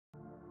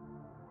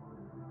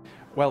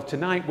Well,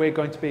 tonight we're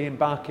going to be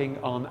embarking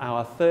on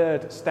our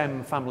third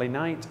STEM family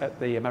night at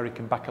the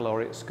American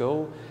Baccalaureate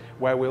School,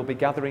 where we'll be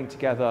gathering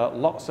together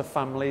lots of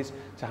families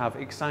to have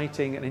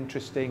exciting and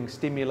interesting,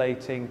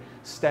 stimulating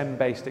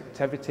STEM-based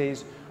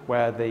activities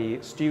where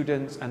the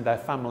students and their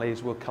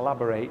families will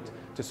collaborate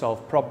to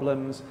solve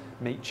problems,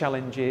 meet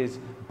challenges,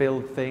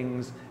 build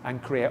things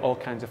and create all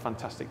kinds of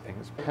fantastic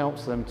things. It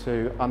helps them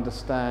to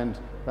understand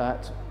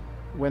that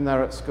when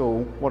they're at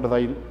school, what are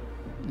they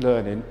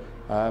learning?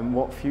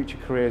 What future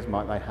careers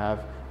might they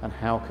have, and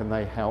how can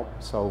they help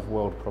solve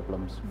world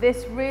problems?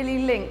 This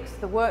really links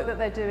the work that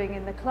they're doing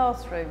in the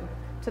classroom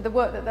to the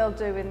work that they'll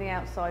do in the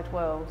outside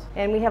world.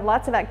 And we have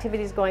lots of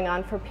activities going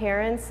on for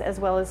parents as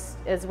well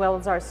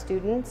as our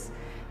students.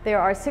 There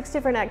are 6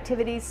 different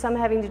activities, some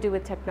having to do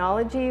with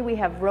technology. We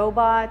have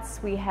robots,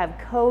 we have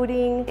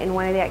coding. In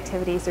one of the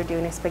activities they're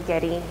doing a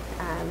spaghetti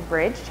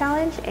bridge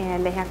challenge,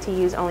 and they have to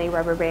use only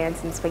rubber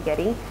bands and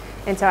spaghetti.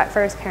 And so at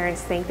first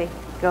parents think they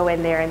go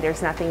in there and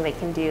there's nothing they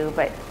can do,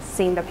 but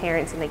seeing the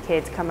parents and the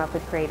kids come up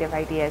with creative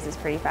ideas is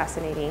pretty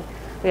fascinating.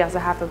 We also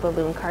have a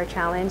balloon car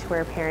challenge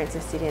where parents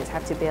and students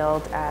have to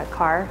build a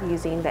car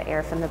using the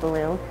air from the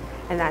balloon,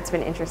 and that's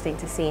been interesting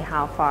to see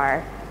how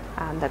far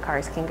the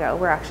cars can go.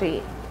 We're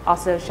actually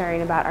also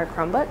sharing about our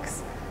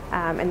Chromebooks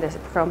and the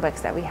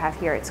Chromebooks that we have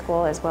here at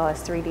school, as well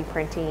as 3D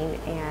printing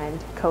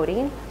and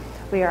coding.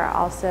 We are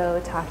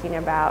also talking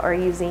about or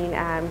using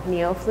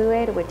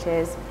NeoFluid, which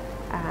is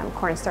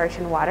cornstarch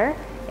and water.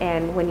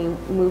 And when you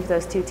move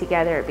those two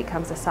together, it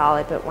becomes a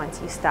solid, but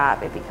once you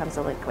stop, it becomes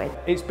a liquid.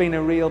 It's been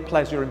a real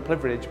pleasure and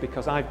privilege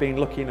because I've been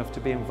lucky enough to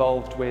be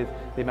involved with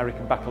the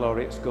American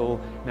Baccalaureate School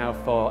now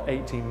for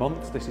 18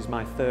 months. This is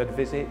my 3rd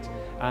visit,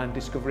 and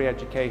Discovery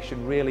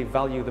Education really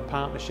value the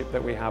partnership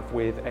that we have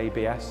with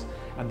ABS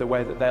and the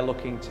way that they're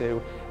looking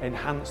to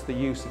enhance the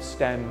use of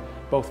STEM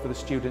both for the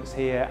students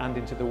here and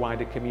into the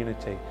wider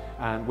community.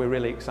 And we're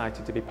really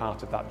excited to be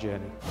part of that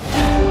journey.